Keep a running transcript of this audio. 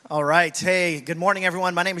All right. Hey, good morning,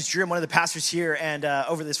 everyone. My name is Drew. I'm one of the pastors here. And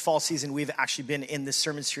over this fall season, we've actually been in this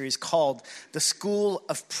sermon series called The School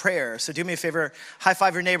of Prayer. So do me a favor, high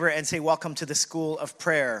five your neighbor and say, welcome to the School of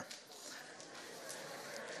Prayer.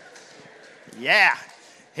 Yeah,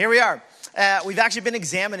 here we are. We've actually been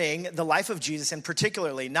examining the life of Jesus, and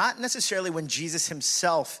particularly, not necessarily when Jesus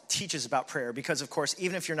himself teaches about prayer, because of course,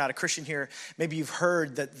 even if you're not a Christian here, maybe you've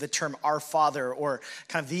heard the term Our Father, or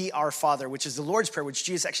kind of the Our Father, which is the Lord's Prayer, which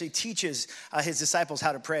Jesus actually teaches his disciples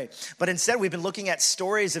how to pray. But instead, we've been looking at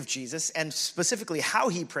stories of Jesus, and specifically how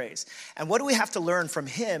he prays. And what do we have to learn from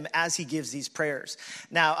him as he gives these prayers?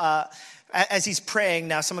 Now, as he's praying,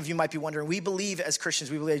 now some of you might be wondering, we believe as Christians,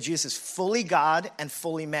 we believe that Jesus is fully God and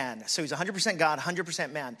fully man. So he's 100% God,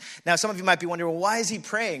 100% man. Now some of you might be wondering, well, why is he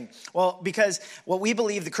praying? Well, because what we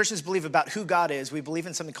believe, the Christians believe about who God is, we believe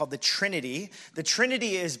in something called the Trinity. The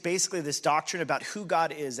Trinity is basically this doctrine about who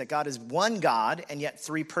God is, that God is one God and yet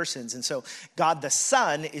three persons. And so God the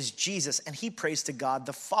Son is Jesus, and he prays to God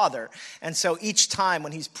the Father. And so each time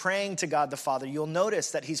when he's praying to God the Father, you'll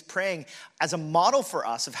notice that he's praying as a model for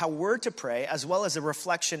us of how we're to pray, as well as a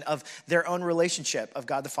reflection of their own relationship of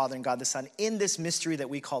God the Father and God the Son in this mystery that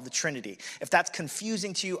we call the Trinity. If that's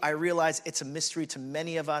confusing to you, I realize it's a mystery to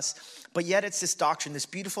many of us, but yet it's this doctrine, this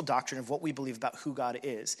beautiful doctrine of what we believe about who God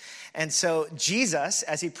is. And so Jesus,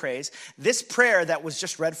 as he prays, this prayer that was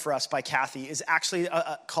just read for us by Kathy is actually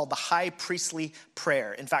called the High Priestly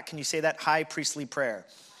Prayer. In fact, can you say that? High Priestly Prayer.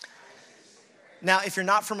 Now, if you're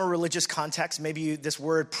not from a religious context, maybe this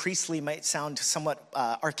word priestly might sound somewhat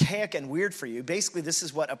archaic and weird for you. Basically, this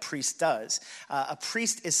is what a priest does. A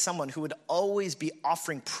priest is someone who would always be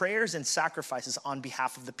offering prayers and sacrifices on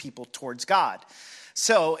behalf of the people towards God.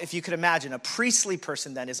 So if you could imagine, a priestly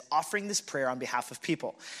person then is offering this prayer on behalf of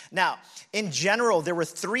people. Now, in general, there were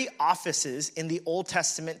three offices in the Old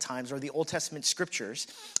Testament times, or the Old Testament scriptures,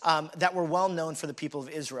 that were well known for the people of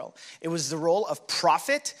Israel. It was the role of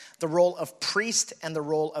prophet, the role of priest, and the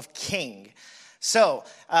role of king. So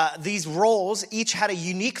these roles each had a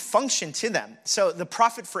unique function to them. So the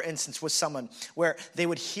prophet, for instance, was someone where they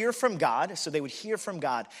would hear from God. So they would hear from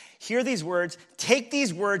God, hear these words, take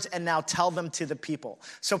these words, and now tell them to the people.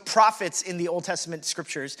 So prophets in the Old Testament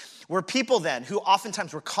scriptures were people then who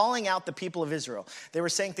oftentimes were calling out the people of Israel. They were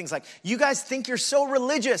saying things like, you guys think you're so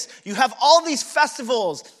religious. You have all these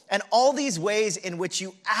festivals and all these ways in which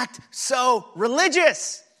you act so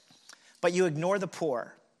religious, but you ignore the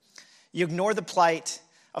poor. You ignore the plight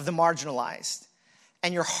of the marginalized,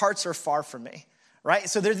 and your hearts are far from me, right?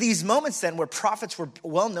 So there are these moments then where prophets were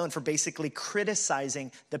well known for basically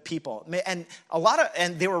criticizing the people. And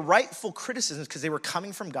they were rightful criticisms because they were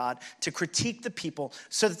coming from God to critique the people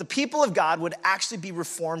so that the people of God would actually be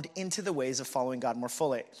reformed into the ways of following God more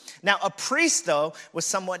fully. Now, a priest, though, was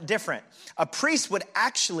somewhat different. A priest would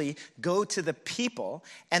actually go to the people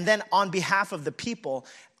and then on behalf of the people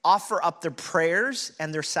offer up their prayers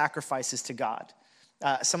and their sacrifices to God.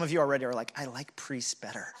 Some of you already are like, I like priests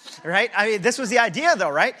better, right? I mean, this was the idea though,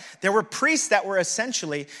 right? There were priests that were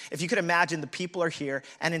essentially, if you could imagine, the people are here,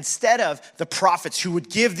 and instead of the prophets who would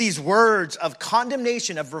give these words of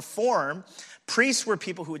condemnation, of reform, priests were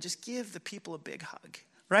people who would just give the people a big hug,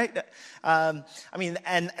 right? And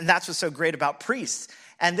that's what's so great about priests.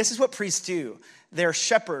 And this is what priests do. They're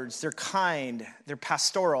shepherds, they're kind, they're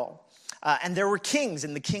pastoral. And there were kings,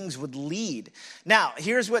 and the kings would lead. Now,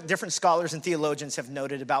 here's what different scholars and theologians have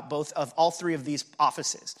noted about all three of these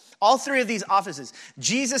offices. All three of these offices,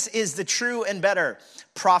 Jesus is the true and better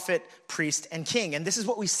prophet, priest, and king. And this is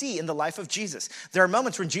what we see in the life of Jesus. There are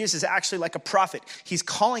moments when Jesus is actually like a prophet. He's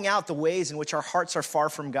calling out the ways in which our hearts are far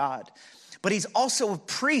from God. But he's also a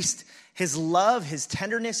priest. His love, his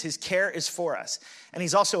tenderness, his care is for us. And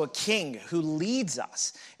he's also a king who leads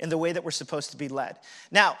us in the way that we're supposed to be led.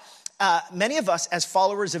 Now, many of us as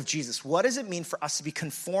followers of Jesus, what does it mean for us to be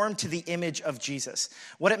conformed to the image of Jesus?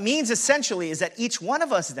 What it means essentially is that each one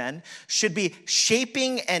of us then should be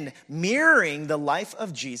shaping and mirroring the life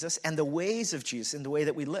of Jesus and the ways of Jesus in the way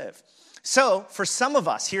that we live. So for some of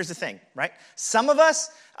us, here's the thing, right? Some of us,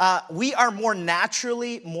 we are more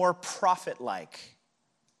naturally more prophet-like.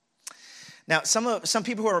 Now, some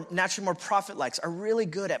people who are naturally more prophet-like are really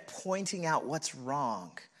good at pointing out what's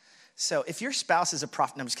wrong. So if your spouse is a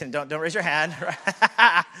prophet, no, I'm just kidding, don't raise your hand.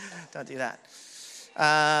 Don't do that.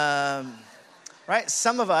 Right?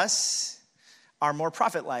 Some of us are more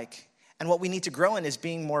prophet-like, and what we need to grow in is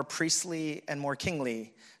being more priestly and more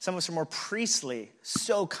kingly. Some of us are more priestly,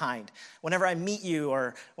 so kind. Whenever I meet you,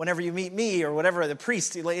 or whenever you meet me, or whatever, the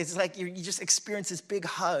priest, it's like you just experience this big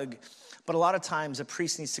hug. But a lot of times a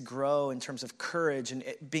priest needs to grow in terms of courage and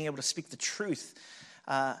being able to speak the truth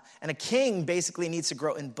And a king basically needs to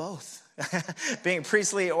grow in both, being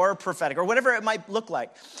priestly or prophetic or whatever it might look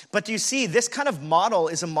like. But do you see, this kind of model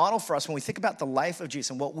is a model for us when we think about the life of Jesus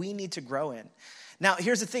and what we need to grow in. Now,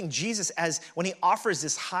 here's the thing. Jesus, when he offers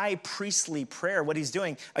this high priestly prayer, what he's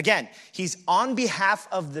doing, again, he's on behalf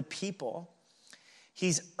of the people.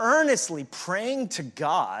 He's earnestly praying to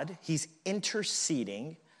God. He's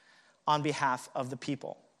interceding on behalf of the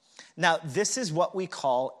people. Now, this is what we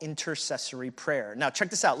call intercessory prayer. Now, check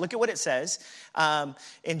this out. Look at what it says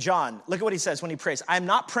in John. Look at what he says when he prays. I'm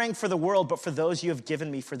not praying for the world, but for those you have given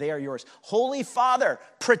me, for they are yours. Holy Father,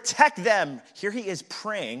 protect them. Here he is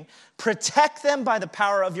praying. Protect them by the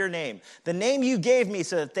power of your name, the name you gave me,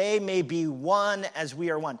 so that they may be one as we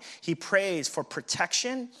are one. He prays for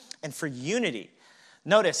protection and for unity.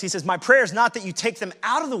 Notice, he says, my prayer is not that you take them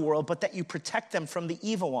out of the world, but that you protect them from the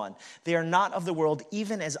evil one. They are not of the world,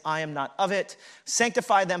 even as I am not of it.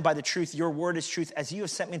 Sanctify them by the truth. Your word is truth. As you have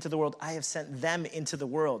sent me into the world, I have sent them into the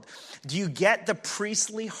world. Do you get the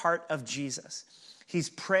priestly heart of Jesus? He's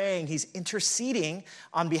praying, he's interceding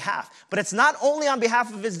on behalf. But it's not only on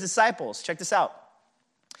behalf of his disciples. Check this out.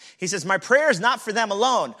 He says, my prayer is not for them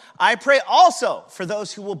alone. I pray also for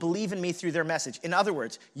those who will believe in me through their message. In other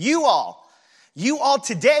words, you all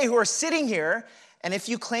today who are sitting here, and if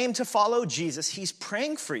you claim to follow Jesus, he's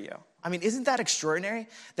praying for you. I mean, isn't that extraordinary?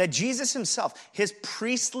 That Jesus himself, his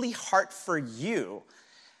priestly heart for you,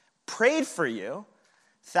 prayed for you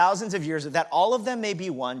thousands of years, that all of them may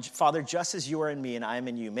be one. Father, just as you are in me and I am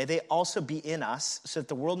in you, may they also be in us, so that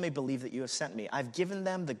the world may believe that you have sent me. I've given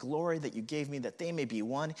them the glory that you gave me, that they may be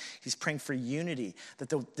one. He's praying for unity, that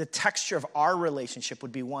the texture of our relationship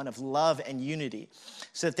would be one of love and unity,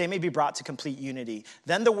 so that they may be brought to complete unity.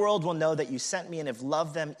 Then the world will know that you sent me and have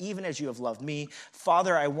loved them even as you have loved me.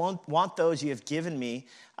 Father, I want those you have given me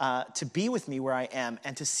to be with me where I am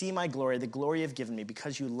and to see my glory, the glory you've given me,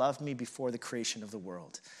 because you loved me before the creation of the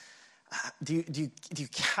world. Do you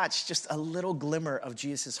catch just a little glimmer of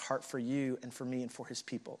Jesus' heart for you and for me and for his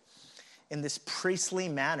people? In this priestly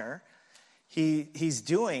manner, he's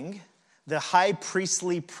doing the high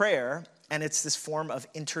priestly prayer, and it's this form of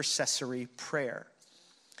intercessory prayer.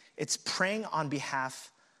 It's praying on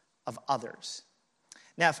behalf of others.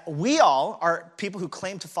 Now, if we all are people who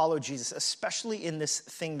claim to follow Jesus, especially in this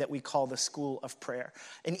thing that we call the school of prayer,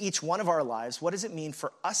 in each one of our lives, what does it mean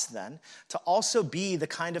for us then to also be the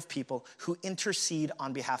kind of people who intercede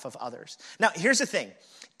on behalf of others? Now, here's the thing.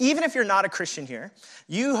 Even if you're not a Christian here,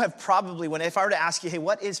 you have probably, if I were to ask you, hey,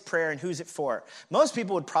 what is prayer and who's it for? Most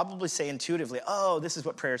people would probably say intuitively, oh, this is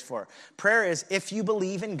what prayer is for. Prayer is if you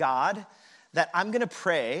believe in God, that I'm going to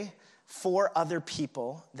pray for other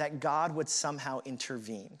people, that God would somehow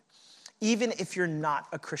intervene. Even if you're not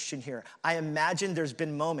a Christian here, I imagine there's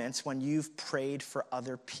been moments when you've prayed for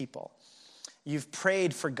other people. You've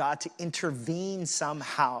prayed for God to intervene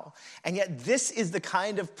somehow. And yet this is the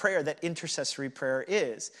kind of prayer that intercessory prayer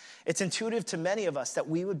is. It's intuitive to many of us that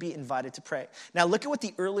we would be invited to pray. Now look at what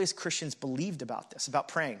the earliest Christians believed about this, about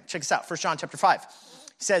praying. Check this out, 1 John chapter 5.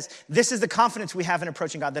 He says, this is the confidence we have in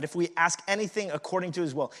approaching God, that if we ask anything according to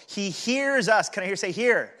his will, he hears us. Can I hear say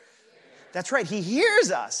hear? That's right, he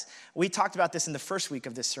hears us. We talked about this in the first week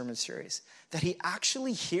of this sermon series, that he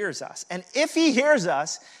actually hears us. And if he hears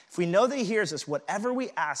us, if we know that he hears us, whatever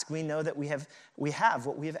we ask, we know that we have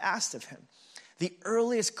what we have asked of him. The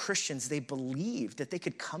earliest Christians, they believed that they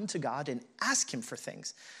could come to God and ask him for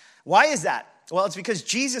things. Why is that? Well, it's because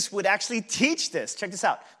Jesus would actually teach this. Check this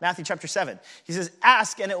out. Matthew chapter 7. He says,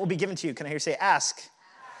 ask and it will be given to you. Can I hear you say ask?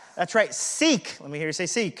 That's right. Seek. Let me hear you say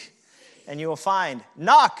seek. And you will find.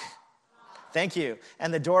 Knock. Thank you.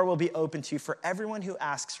 And the door will be open to you. For everyone who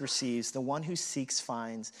asks receives. The one who seeks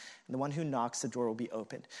finds. And the one who knocks, the door will be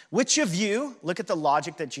opened. Which of you, look at the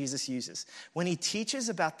logic that Jesus uses, when he teaches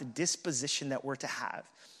about the disposition that we're to have.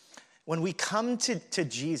 When we come to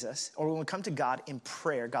Jesus, or when we come to God in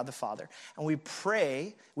prayer, God the Father, and we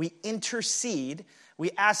pray, we intercede, we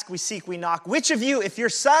ask, we seek, we knock. Which of you, if your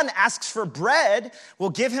son asks for bread, will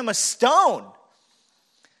give him a stone?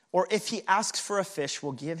 Or if he asks for a fish,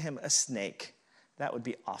 will give him a snake? That would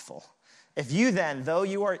be awful. If you then, though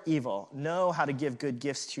you are evil, know how to give good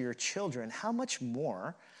gifts to your children, how much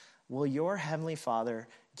more will your heavenly Father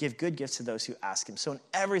give good gifts to those who ask him? So in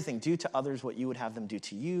everything, do to others what you would have them do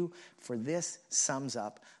to you, for this sums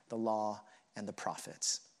up the law and the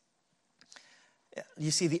prophets. You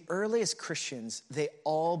see, the earliest Christians, they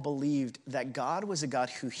all believed that God was a God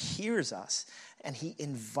who hears us, and he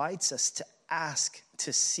invites us to ask,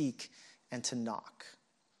 to seek, and to knock.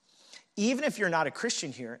 Even if you're not a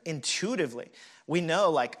Christian here, intuitively, we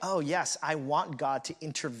know oh yes, I want God to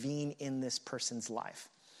intervene in this person's life.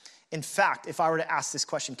 In fact, if I were to ask this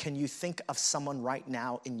question, can you think of someone right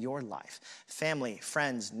now in your life? Family,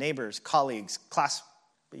 friends, neighbors, colleagues,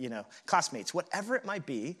 classmates, whatever it might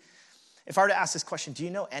be. If I were to ask this question, do you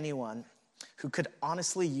know anyone who could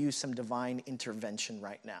honestly use some divine intervention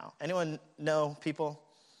right now? Anyone know people?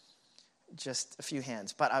 Just a few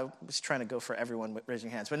hands. But I was trying to go for everyone raising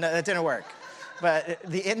hands, but no, that didn't work. But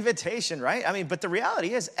the invitation, right? I mean, but the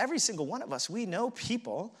reality is every single one of us, we know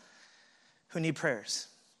people who need prayers,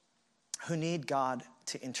 who need God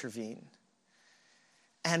to intervene.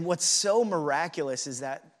 And what's so miraculous is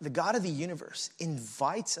that the God of the universe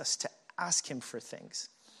invites us to ask him for things.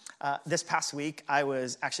 This past week, I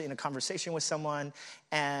was actually in a conversation with someone,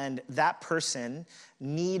 and that person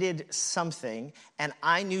needed something, and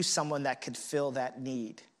I knew someone that could fill that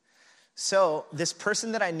need. So this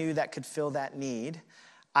person that I knew that could fill that need,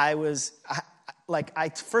 I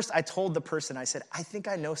told the person, I said, I think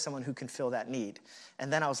I know someone who can fill that need.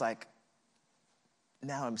 And then I was like,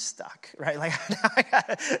 now I'm stuck, right? Like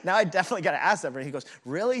now I definitely got to ask them. And he goes,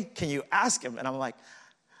 really? Can you ask him? And I'm like,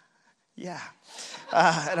 yeah.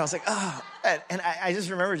 And I was like, oh. And I just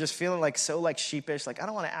remember just feeling like so like sheepish. Like, I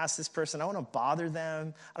don't want to ask this person. I don't want to bother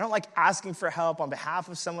them. I don't like asking for help on behalf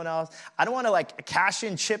of someone else. I don't want to like cash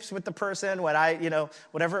in chips with the person when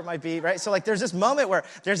whatever it might be, right? So like there's this moment where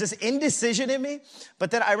there's this indecision in me.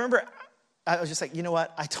 But then I remember I was just like, you know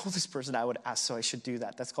what? I told this person I would ask, so I should do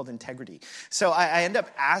that. That's called integrity. So I end up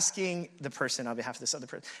asking the person on behalf of this other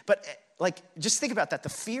person. But like, just think about that. The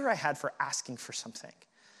fear I had for asking for something.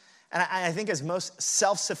 And I think as most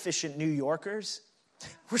self-sufficient New Yorkers,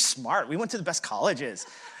 we're smart. We went to the best colleges.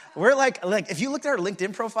 We're like if you looked at our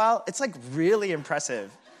LinkedIn profile, it's like really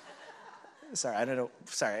impressive. I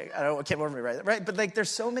can't remember me right? But like there's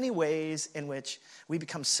so many ways in which we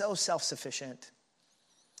become so self-sufficient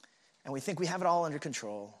and we think we have it all under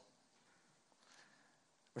control.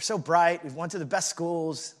 We're so bright. We've went to the best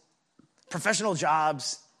schools, professional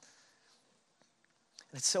jobs.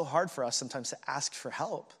 And it's so hard for us sometimes to ask for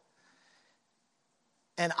help.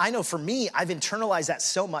 And I know for me, I've internalized that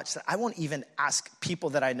so much that I won't even ask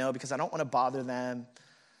people that I know because I don't want to bother them.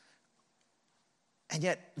 And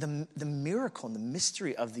yet the miracle and the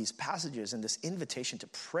mystery of these passages and this invitation to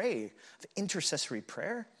pray, the intercessory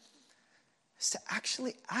prayer, is to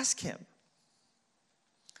actually ask him.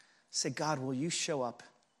 Say, God, will you show up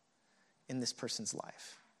in this person's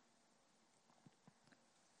life?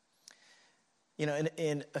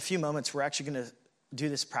 In a few moments, we're actually going to do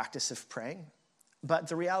this practice of praying. But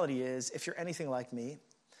the reality is, if you're anything like me,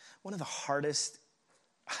 one of the hardest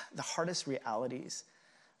realities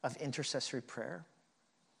of intercessory prayer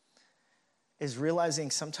is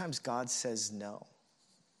realizing sometimes God says no.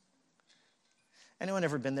 Anyone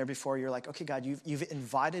ever been there before? You're like, okay, God, you've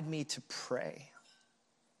invited me to pray.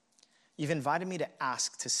 You've invited me to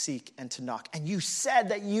ask, to seek, and to knock. And you said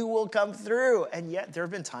that you will come through. And yet there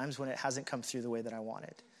have been times when it hasn't come through the way that I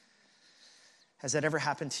wanted. Has that ever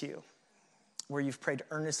happened to you? Where you've prayed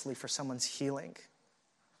earnestly for someone's healing,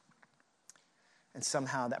 and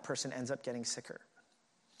somehow that person ends up getting sicker?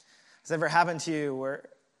 Has it ever happened to you where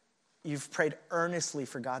you've prayed earnestly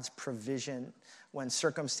for God's provision when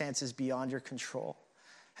circumstances beyond your control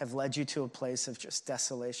have led you to a place of just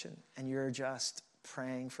desolation, and you're just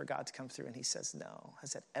praying for God to come through and he says no?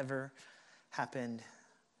 Has that ever happened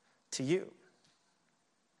to you?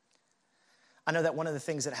 I know that one of the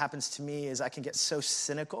things that happens to me is I can get so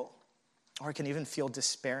cynical, or I can even feel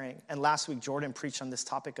despairing. And last week, Jordan preached on this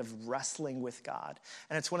topic of wrestling with God.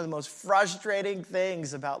 And it's one of the most frustrating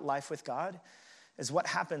things about life with God is what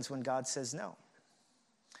happens when God says no.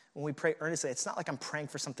 When we pray earnestly, it's not like I'm praying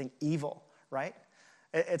for something evil, right?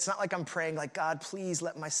 It's not like I'm praying like, God, please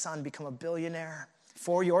let my son become a billionaire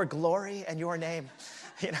for your glory and your name.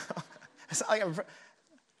 It's not like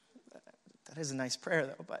that is a nice prayer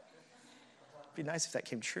though, but it'd be nice if that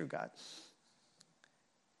came true, God.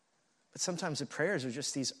 But sometimes the prayers are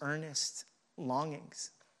just these earnest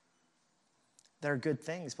longings. They're good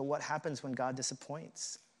things, but what happens when God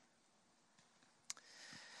disappoints?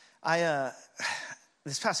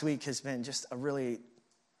 This past week has been just a really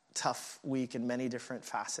tough week in many different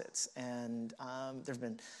facets. And there have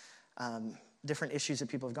been different issues that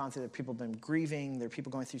people have gone through. That people have been grieving. There are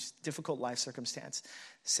people going through difficult life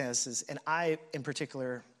circumstances. And I, in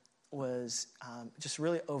particular, was just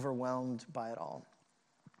really overwhelmed by it all.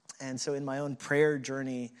 And so in my own prayer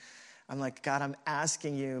journey, I'm like, God, I'm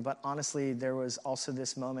asking you. But honestly, there was also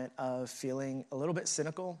this moment of feeling a little bit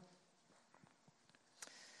cynical.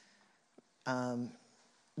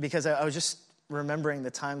 Because I was just remembering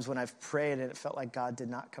the times when I've prayed and it felt like God did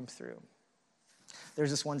not come through.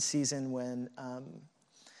 There's this one season when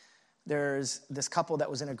There's this couple that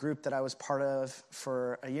was in a group that I was part of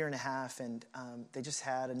for a year and a half, and they just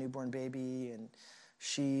had a newborn baby, and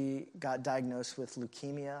she got diagnosed with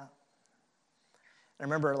leukemia. I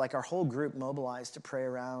remember our whole group mobilized to pray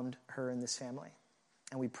around her and this family.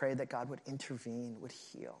 And we prayed that God would intervene, would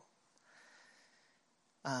heal.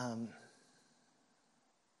 I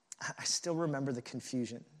still remember the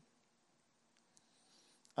confusion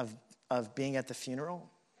of being at the funeral.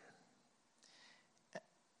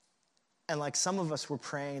 And some of us were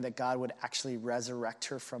praying that God would actually resurrect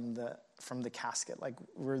her from the casket.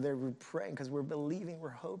 We're praying because we're believing, we're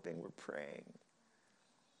hoping, we're praying.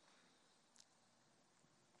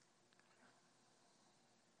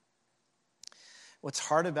 What's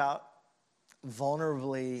hard about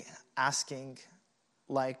vulnerably asking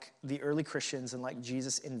like the early Christians and like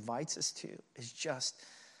Jesus invites us to is just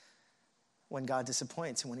when God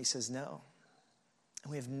disappoints and when he says no.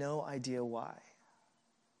 And we have no idea why.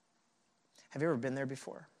 Have you ever been there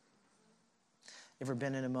before? Ever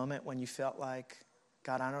been in a moment when you felt like,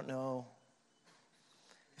 God, I don't know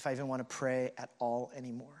if I even want to pray at all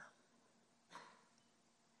anymore?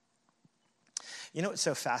 You know what's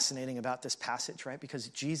so fascinating about this passage, right? Because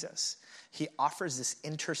Jesus, he offers this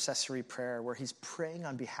intercessory prayer where he's praying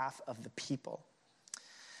on behalf of the people.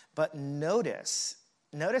 But notice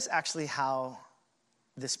actually how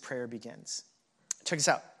this prayer begins. Check this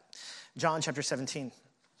out. John chapter 17.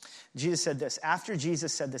 Jesus said this. After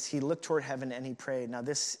Jesus said this, he looked toward heaven and he prayed. Now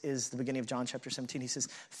this is the beginning of John chapter 17. He says,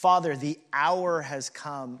 Father, the hour has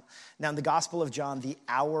come. Now in the Gospel of John, the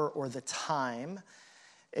hour or the time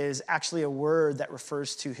is actually a word that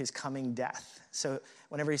refers to his coming death. So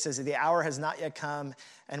whenever he says the hour has not yet come,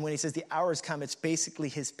 and when he says the hour has come, it's basically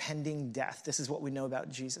his pending death. This is what we know about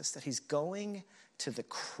Jesus, that he's going to the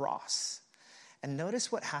cross. And notice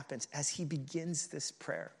what happens as he begins this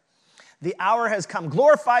prayer. The hour has come.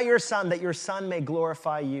 Glorify your Son, that your Son may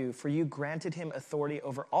glorify you. For you granted him authority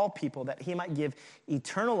over all people, that he might give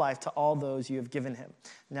eternal life to all those you have given him.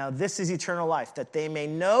 Now this is eternal life, that they may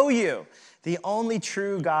know you, the only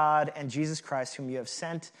true God, and Jesus Christ, whom you have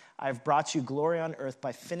sent. I have brought you glory on earth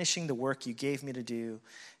by finishing the work you gave me to do.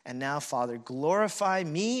 And now, Father, glorify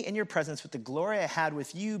me in your presence with the glory I had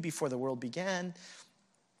with you before the world began.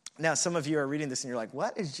 Now, some of you are reading this and you're like,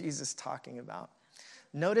 what is Jesus talking about?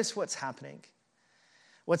 Notice what's happening.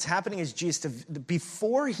 What's happening is Jesus,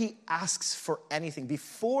 before he asks for anything,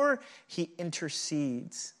 before he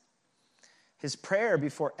intercedes, his prayer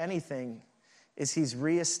before anything is he's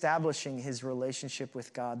reestablishing his relationship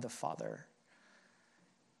with God the Father.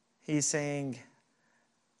 He's saying,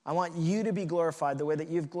 I want you to be glorified the way that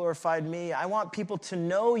you've glorified me. I want people to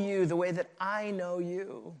know you the way that I know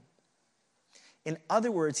you. In other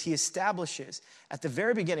words, he establishes at the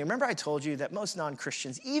very beginning, remember I told you that most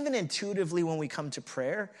non-Christians, even intuitively when we come to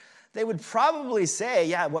prayer, they would probably say,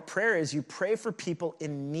 yeah, what prayer is, you pray for people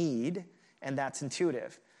in need, and that's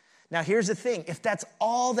intuitive. Now here's the thing, if that's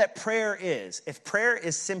all that prayer is, if prayer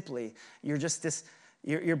is simply,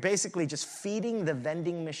 you're basically just feeding the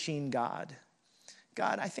vending machine God.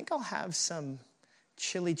 God, I think I'll have some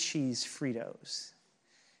chili cheese Fritos.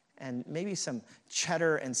 And maybe some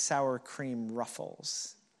cheddar and sour cream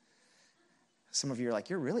Ruffles. Some of you are like,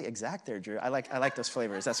 you're really exact there, Drew. I like those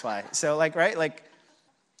flavors, that's why. So right?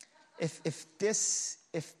 If this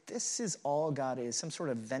is all God is, some sort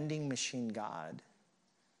of vending machine God,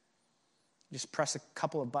 just press a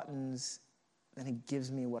couple of buttons, and he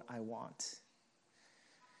gives me what I want.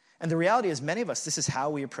 And the reality is, many of us, this is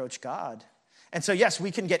how we approach God. And so yes,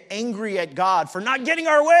 we can get angry at God for not getting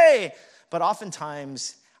our way, but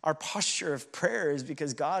oftentimes, our posture of prayer is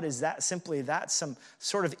because God is some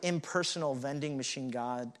sort of impersonal vending machine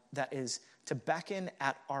God that is to beckon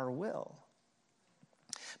at our will.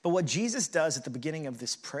 But what Jesus does at the beginning of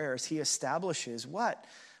this prayer is he establishes what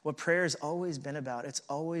prayer has always been about. It's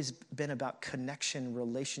always been about connection,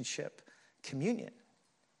 relationship, communion.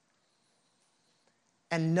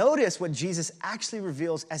 And notice what Jesus actually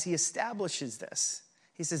reveals as he establishes this.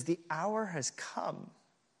 He says, the hour has come.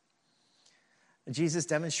 Jesus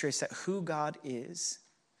demonstrates that who God is,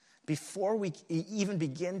 before we even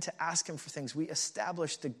begin to ask him for things, we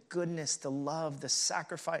establish the goodness, the love, the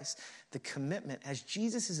sacrifice, the commitment as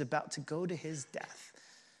Jesus is about to go to his death.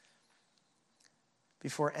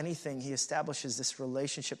 Before anything, he establishes this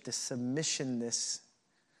relationship, this submission, this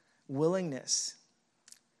willingness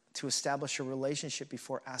to establish a relationship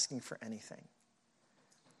before asking for anything.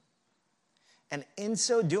 And in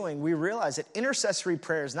so doing, we realize that intercessory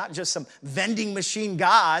prayer is not just some vending machine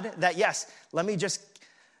God that, yes, let me just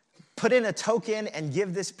put in a token and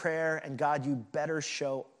give this prayer, and God, you better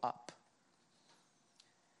show up.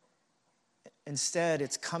 Instead,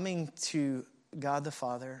 it's coming to God the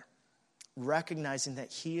Father, recognizing that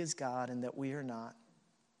he is God and that we are not.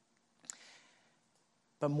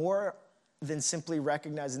 But more than simply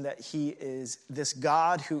recognizing that he is this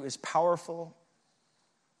God who is powerful,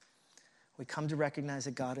 we come to recognize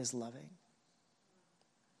that God is loving.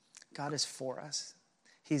 God is for us.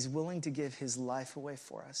 He's willing to give his life away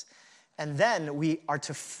for us. And then we are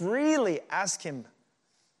to freely ask him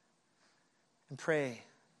and pray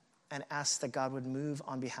and ask that God would move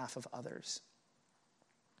on behalf of others.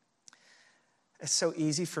 It's so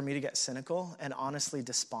easy for me to get cynical and honestly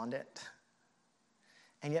despondent.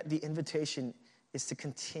 And yet the invitation is to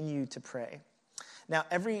continue to pray. Now,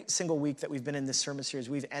 every single week that we've been in this sermon series,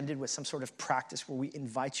 we've ended with some sort of practice where we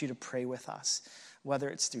invite you to pray with us, whether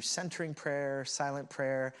it's through centering prayer, silent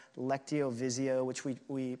prayer, lectio visio, which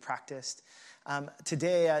we practiced.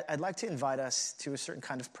 Today, I'd like to invite us to a certain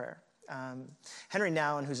kind of prayer. Henry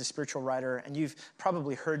Nouwen, who's a spiritual writer, and you've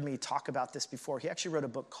probably heard me talk about this before, he actually wrote a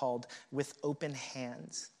book called With Open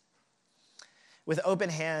Hands. With Open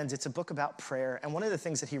Hands, it's a book about prayer. And one of the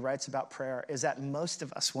things that he writes about prayer is that most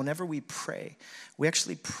of us, whenever we pray, we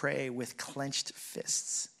actually pray with clenched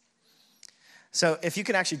fists. So if you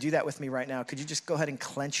can actually do that with me right now, could you just go ahead and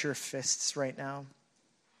clench your fists right now?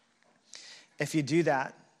 If you do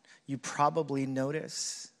that, you probably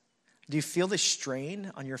notice. Do you feel the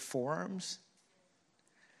strain on your forearms?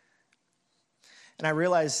 And I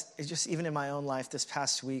realized, it's just even in my own life this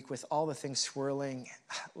past week with all the things swirling,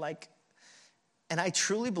 and I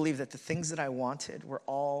truly believe that the things that I wanted were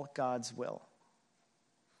all God's will.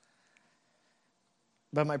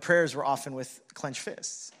 But my prayers were often with clenched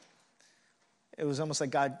fists. It was almost like,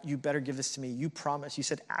 God, you better give this to me. You promised. You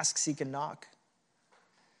said, ask, seek, and knock.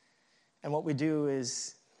 And what we do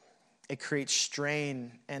is it creates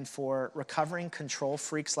strain. And for recovering control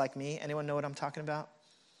freaks like me, anyone know what I'm talking about?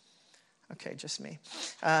 Okay, just me.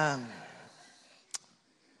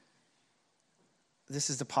 This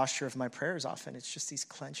is the posture of my prayers often. It's just these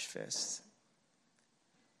clenched fists.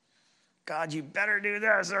 God, you better do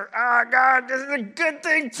this. Or, God, this is a good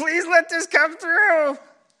thing. Please let this come through.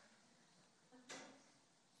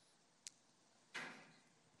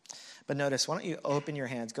 But notice, why don't you open your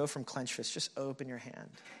hands? Go from clenched fists. Just open your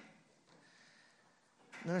hand.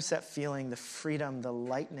 Notice that feeling, the freedom, the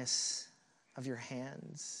lightness of your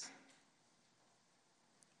hands.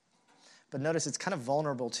 But notice it's kind of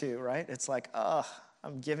vulnerable too, right? It's like,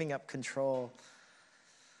 I'm giving up control.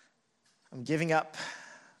 I'm giving up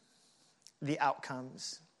the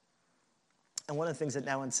outcomes. And one of the things that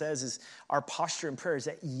Nouwen says is our posture in prayer is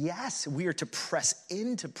that, yes, we are to press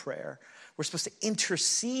into prayer. We're supposed to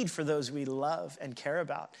intercede for those we love and care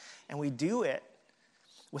about. And we do it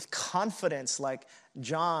with confidence, like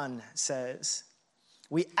John says.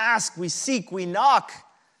 We ask, we seek, we knock,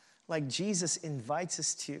 like Jesus invites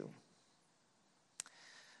us to.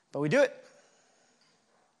 But we do it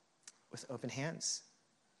with open hands,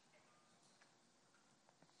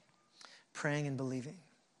 praying and believing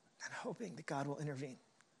and hoping that God will intervene,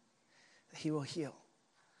 that he will heal,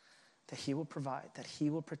 that he will provide, that he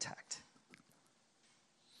will protect,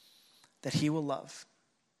 that he will love,